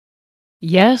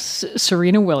Yes,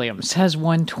 Serena Williams has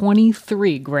won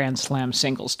 23 Grand Slam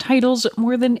singles titles,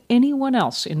 more than anyone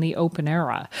else in the Open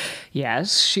era.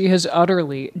 Yes, she has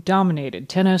utterly dominated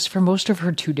tennis for most of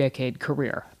her two-decade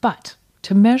career. But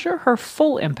to measure her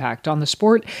full impact on the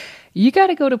sport, you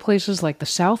gotta go to places like the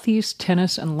Southeast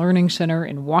Tennis and Learning Center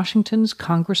in Washington's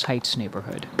Congress Heights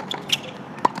neighborhood.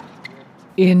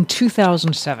 In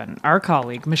 2007, our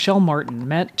colleague Michelle Martin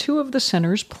met two of the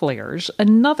center's players,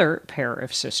 another pair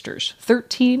of sisters,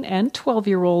 13 and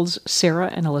 12-year-olds Sarah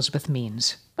and Elizabeth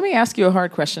Means. Let me ask you a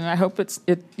hard question. I hope it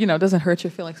doesn't hurt your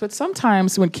feelings. But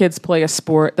sometimes when kids play a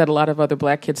sport that a lot of other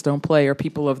black kids don't play, or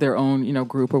people of their own,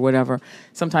 group or whatever,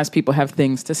 sometimes people have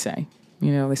things to say.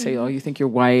 They say, "Oh, you think you're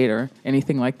white," or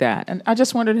anything like that. And I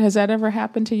just wondered, has that ever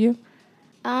happened to you?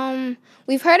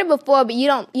 We've heard it before, but you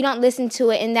don't listen to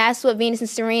it, and that's what Venus and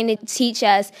Serena teach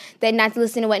us, that not to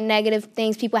listen to what negative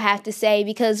things people have to say,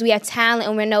 because we have talent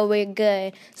and we know we're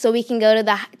good, so we can go to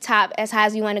the top as high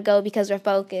as we want to go because we're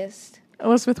focused.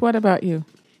 Elizabeth, what about you?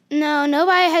 No,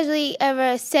 nobody has really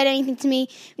ever said anything to me.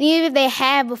 Even if they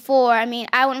have before, I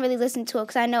wouldn't really listen to it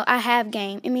because I know I have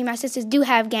game. My sisters do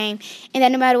have game, and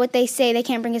that no matter what they say, they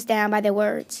can't bring us down by their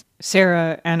words.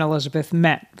 Sarah and Elizabeth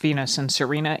met Venus and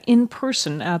Serena in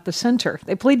person at the center.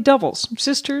 They played doubles,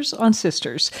 sisters on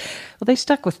sisters. Well, they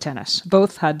stuck with tennis.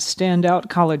 Both had standout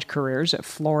college careers at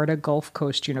Florida Gulf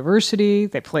Coast University.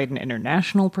 They played in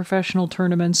international professional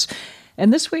tournaments.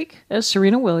 And this week, as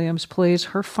Serena Williams plays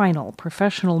her final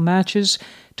professional matches,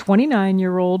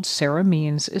 29-year-old Sarah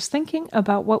Means is thinking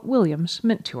about what Williams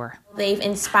meant to her. They've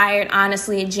inspired,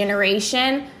 honestly, a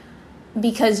generation,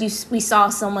 because we saw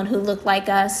someone who looked like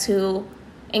us, who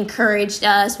encouraged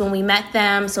us when we met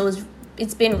them. So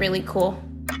it's been really cool.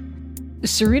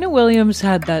 Serena Williams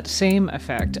had that same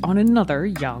effect on another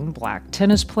young black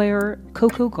tennis player,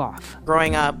 Coco Gauff.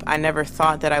 Growing up, I never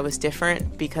thought that I was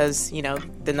different because,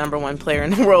 the number one player in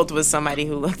the world was somebody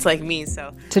who looked like me.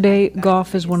 So today,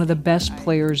 Gauff is one of the best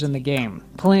players in the game,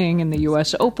 playing in the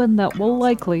U.S. Open that will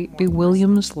likely be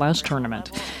Williams' last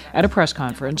tournament. At a press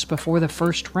conference before the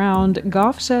first round,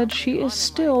 Gauff said she is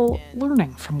still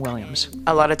learning from Williams.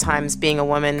 A lot of times being a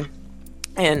woman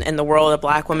in the world, a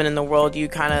black woman in the world, you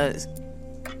kind of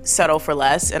settle for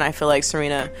less, and I feel like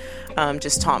Serena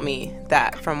just taught me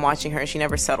that from watching her. She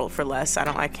never settled for less.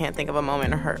 I can't think of a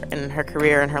moment in her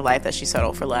career and her life that she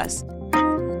settled for less.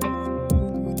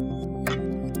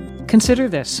 Consider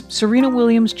this. Serena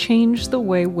Williams changed the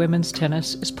way women's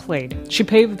tennis is played. She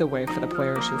paved the way for the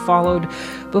players who followed.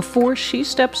 Before she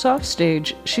steps off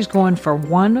stage, she's going for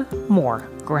one more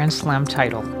Grand Slam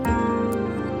title.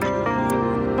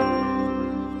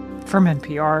 From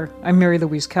NPR, I'm Mary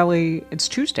Louise Kelly. It's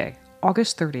Tuesday,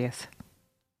 August 30th.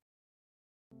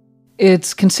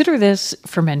 It's Consider This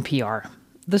from NPR.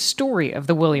 The story of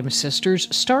the Williams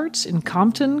sisters starts in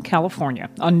Compton, California,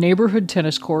 on neighborhood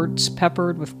tennis courts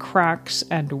peppered with cracks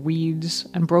and weeds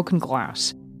and broken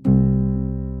glass.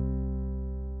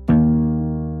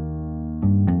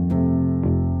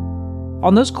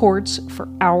 On those courts, for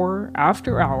hour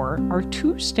after hour, are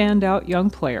two standout young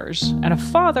players and a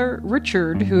father,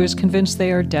 Richard, who is convinced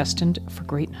they are destined for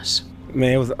greatness.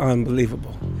 Man, it was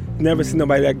unbelievable. Never seen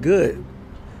nobody that good.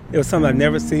 It was something I've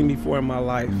never seen before in my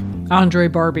life. Andre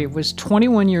Barbie was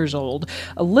 21 years old,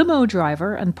 a limo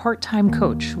driver and part-time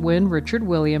coach when Richard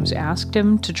Williams asked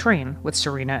him to train with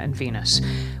Serena and Venus.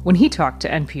 When he talked to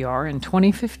NPR in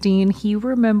 2015, he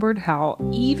remembered how,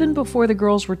 even before the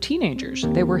girls were teenagers,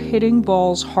 they were hitting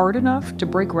balls hard enough to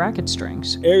break racket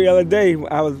strings. Every other day,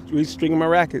 I was restringing my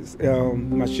rackets.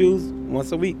 My shoes,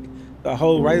 once a week. A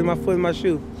hole right in my foot in my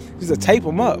shoe. Just to tape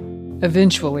them up.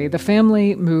 Eventually, the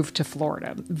family moved to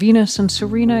Florida. Venus and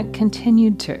Serena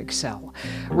continued to excel.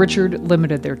 Richard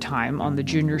limited their time on the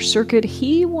junior circuit.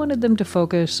 He wanted them to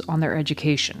focus on their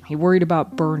education. He worried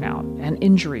about burnout and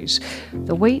injuries.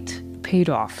 The wait paid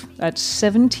off. At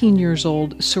 17 years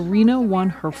old, Serena won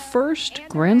her first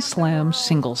Grand Slam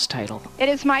singles title. It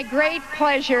is my great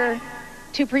pleasure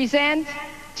to present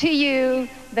to you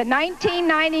the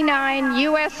 1999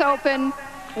 U.S. Open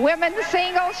Women's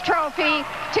Singles Trophy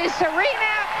to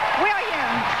Serena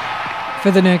Williams.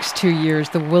 For the next 2 years,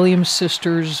 the Williams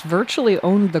sisters virtually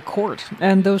owned the court.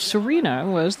 And though Serena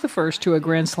was the first to a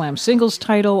Grand Slam singles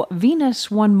title,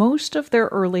 Venus won most of their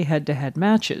early head-to-head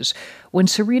matches. When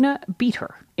Serena beat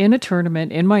her in a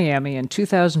tournament in Miami in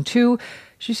 2002,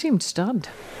 she seemed stunned.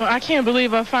 Well, I can't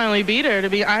believe I finally beat her.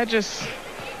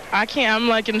 I can't. I'm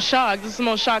like in shock. This is the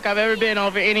most shock I've ever been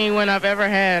over anyone I've ever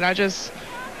had.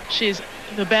 She's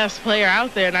the best player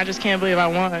out there, and I just can't believe I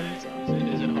won.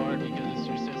 Is it hard because it's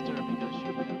your sister?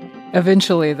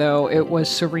 Eventually, though, it was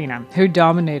Serena who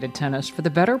dominated tennis for the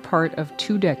better part of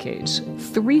 2 decades,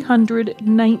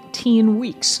 319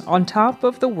 weeks on top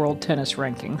of the world tennis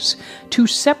rankings, 2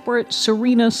 separate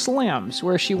Serena Slams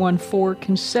where she won 4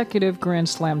 consecutive Grand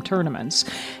Slam tournaments,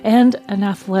 and an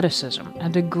athleticism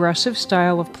and aggressive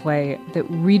style of play that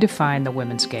redefined the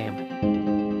women's game.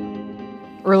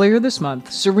 Earlier this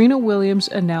month, Serena Williams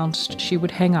announced she would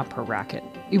hang up her racket,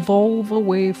 evolve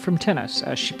away from tennis,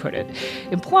 as she put it.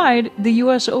 Implied the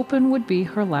U.S. Open would be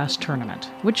her last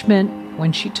tournament, which meant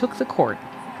when she took the court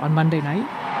on Monday night,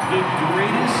 the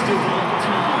greatest of all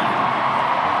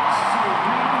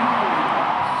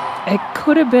time, it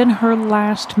could have been her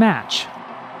last match.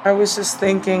 I was just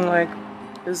thinking, like,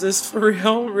 is this for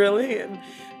real, really?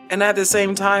 And at the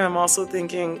same time, I'm also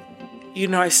thinking,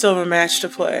 I still have a match to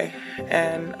play,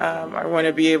 and I want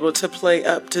to be able to play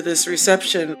up to this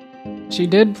reception. She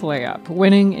did play up,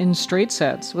 winning in straight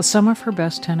sets with some of her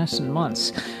best tennis in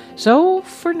months. So,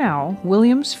 for now,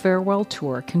 Williams' farewell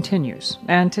tour continues.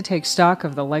 And to take stock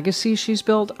of the legacy she's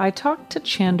built, I talked to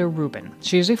Chanda Rubin.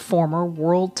 She is a former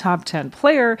world top 10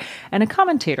 player and a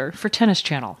commentator for Tennis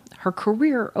Channel. Her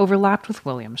career overlapped with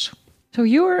Williams. So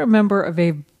you are a member of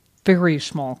a very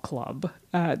small club,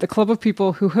 the club of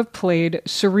people who have played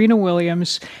Serena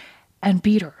Williams and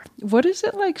beat her. What is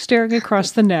it like staring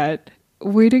across the net,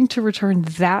 waiting to return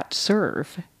that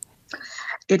serve?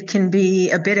 It can be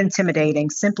a bit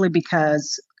intimidating simply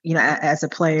because, as a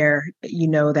player, you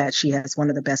know that she has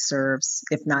one of the best serves,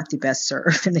 if not the best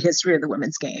serve in the history of the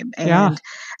women's game. And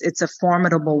It's a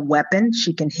formidable weapon.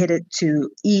 She can hit it to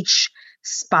each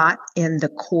spot in the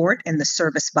court, in the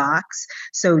service box.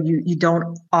 So you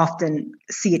don't often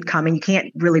see it coming. You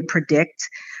can't really predict.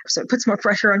 So it puts more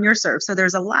pressure on your serve. So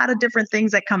there's a lot of different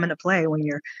things that come into play when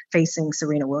you're facing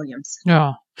Serena Williams.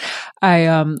 Yeah.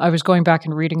 I was going back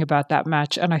and reading about that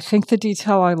match, and I think the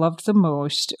detail I loved the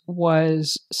most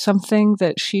was something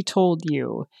that she told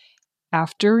you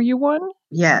after you won.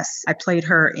 Yes, I played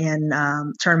her in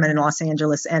tournament in Los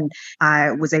Angeles, and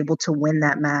I was able to win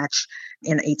that match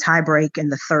in a tiebreak in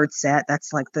the third set.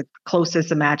 That's like the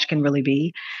closest a match can really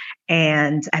be.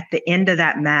 And at the end of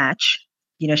that match,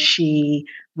 she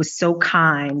was so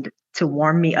kind to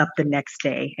warm me up the next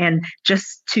day. And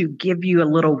just to give you a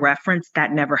little reference,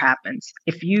 that never happens.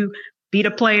 If you beat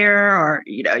a player or,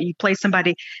 you play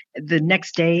somebody, the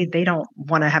next day, they don't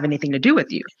want to have anything to do with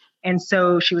you. And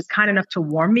so she was kind enough to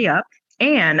warm me up.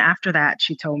 And after that,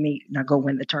 she told me, now go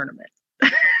win the tournament.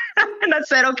 And I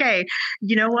said, okay,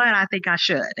 you know what? I think I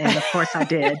should. And of course I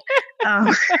did.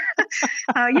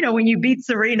 When you beat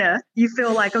Serena, you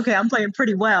feel like, okay, I'm playing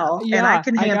pretty well and I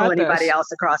can handle anybody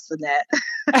else across the net.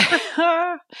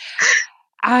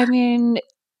 I mean,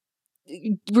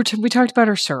 we talked about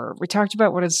her serve. We talked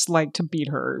about what it's like to beat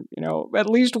her, at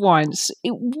least once.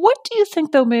 What do you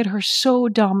think, though, made her so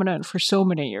dominant for so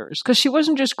many years? Because she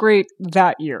wasn't just great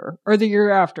that year or the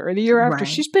year after or the year after. Right.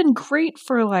 She's been great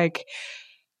for like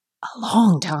a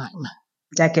long time.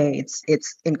 Decades.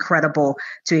 It's incredible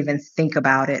to even think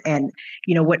about it. And,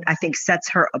 what I think sets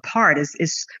her apart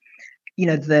is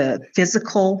the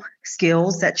physical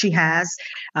skills that she has.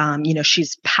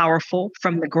 She's powerful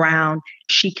from the ground.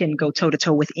 She can go toe to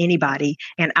toe with anybody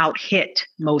and out hit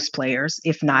most players,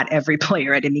 if not every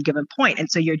player at any given point. And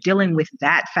so you're dealing with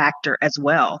that factor as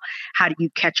well. How do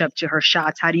you catch up to her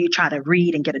shots? How do you try to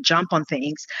read and get a jump on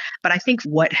things? But I think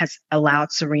what has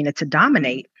allowed Serena to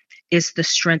dominate is the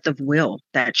strength of will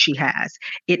that she has.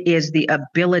 It is the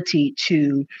ability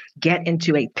to get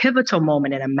into a pivotal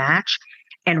moment in a match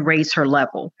and raise her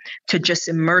level, to just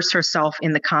immerse herself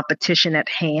in the competition at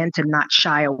hand, to not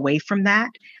shy away from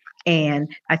that.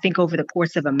 And I think over the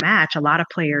course of a match, a lot of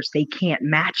players, they can't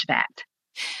match that.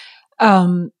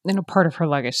 Part of her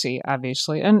legacy,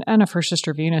 obviously, and of her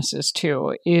sister Venus's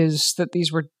too, is that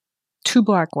these were 2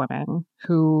 Black women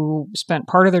who spent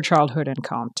part of their childhood in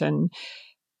Compton,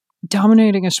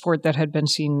 dominating a sport that had been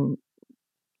seen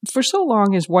for so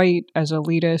long as white, as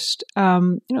elitist.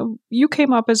 You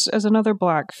came up as another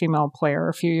Black female player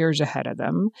a few years ahead of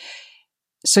them.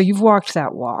 So you've walked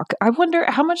that walk. I wonder,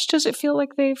 how much does it feel like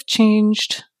they've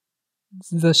changed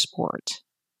the sport?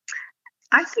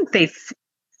 I think they've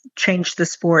changed the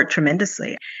sport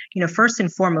tremendously. First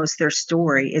and foremost, their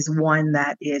story is one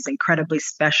that is incredibly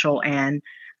special, and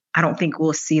I don't think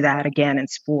we'll see that again in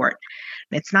sport.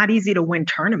 It's not easy to win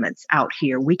tournaments out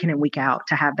here week in and week out,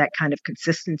 to have that kind of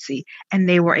consistency, and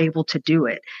they were able to do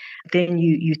it. Then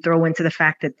you throw into the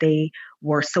fact that they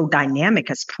were so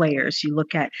dynamic as players. You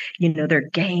look at, their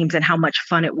games and how much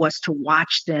fun it was to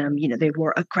watch them. They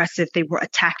were aggressive. They were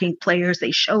attacking players.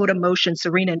 They showed emotion.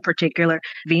 Serena in particular.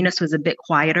 Venus was a bit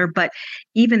quieter, but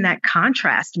even that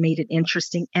contrast made it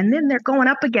interesting. And then they're going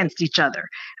up against each other.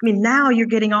 I mean, now you're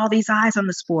getting all these eyes on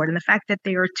the sport. And the fact that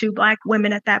there are two Black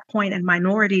women at that point and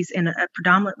minorities in a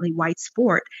predominantly white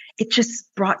sport, it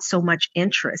just brought so much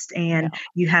interest. And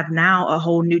you have now a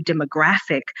whole new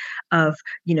demographic of,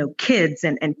 kids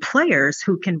and players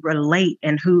who can relate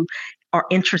and who are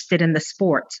interested in the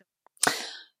sport.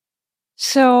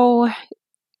 So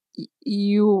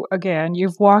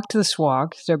you've walked this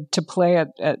walk to play at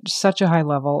such a high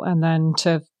level and then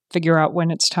to figure out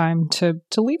when it's time to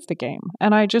leave the game.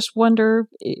 And I just wonder,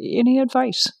 any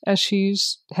advice as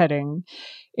she's heading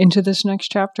into this next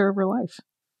chapter of her life?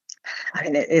 I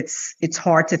mean, it's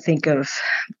hard to think of,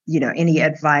 any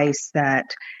advice that,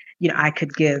 I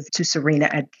could give to Serena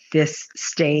at this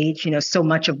stage. So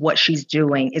much of what she's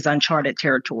doing is uncharted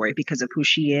territory because of who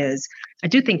she is. I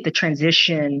do think the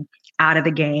transition out of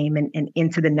the game and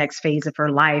into the next phase of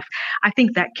her life, I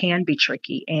think that can be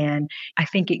tricky. And I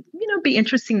think it, be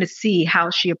interesting to see how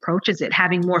she approaches it,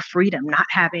 having more freedom, not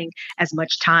having as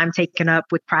much time taken up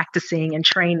with practicing and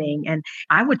training. And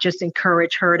I would just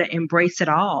encourage her to embrace it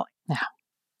all. Yeah.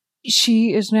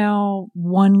 She is now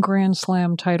one Grand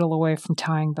Slam title away from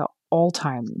tying the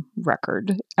all-time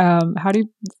record. How do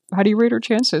you rate her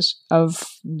chances of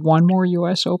one more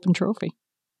U.S. Open trophy?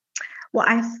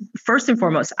 Well, first and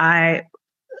foremost, I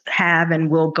have and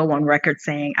will go on record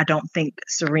saying I don't think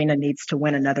Serena needs to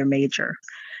win another major.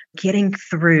 Getting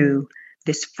through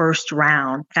this first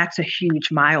round, that's a huge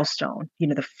milestone.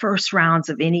 The first rounds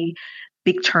of any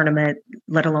big tournament,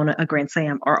 let alone a Grand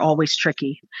Slam, are always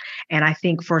tricky. And I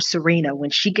think for Serena,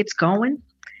 when she gets going,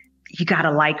 you got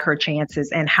to like her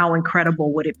chances. And how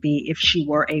incredible would it be if she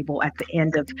were able at the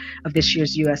end of this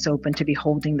year's U.S. Open to be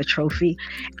holding the trophy?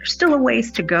 There's still a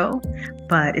ways to go,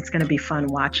 but it's going to be fun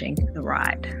watching the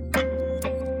ride.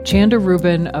 Chanda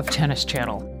Rubin of Tennis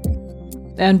Channel.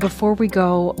 And before we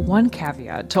go, one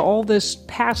caveat to all this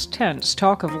past tense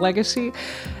talk of legacy.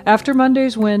 After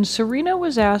Monday's win, Serena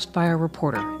was asked by a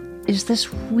reporter, is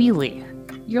this really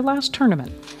your last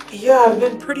tournament? Yeah, I've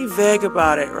been pretty vague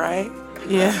about it, right?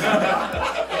 Yeah.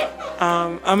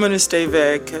 I'm going to stay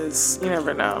vague because you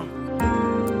never know.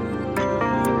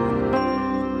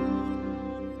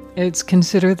 It's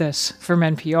Consider This from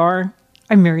NPR.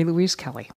 I'm Mary Louise Kelly.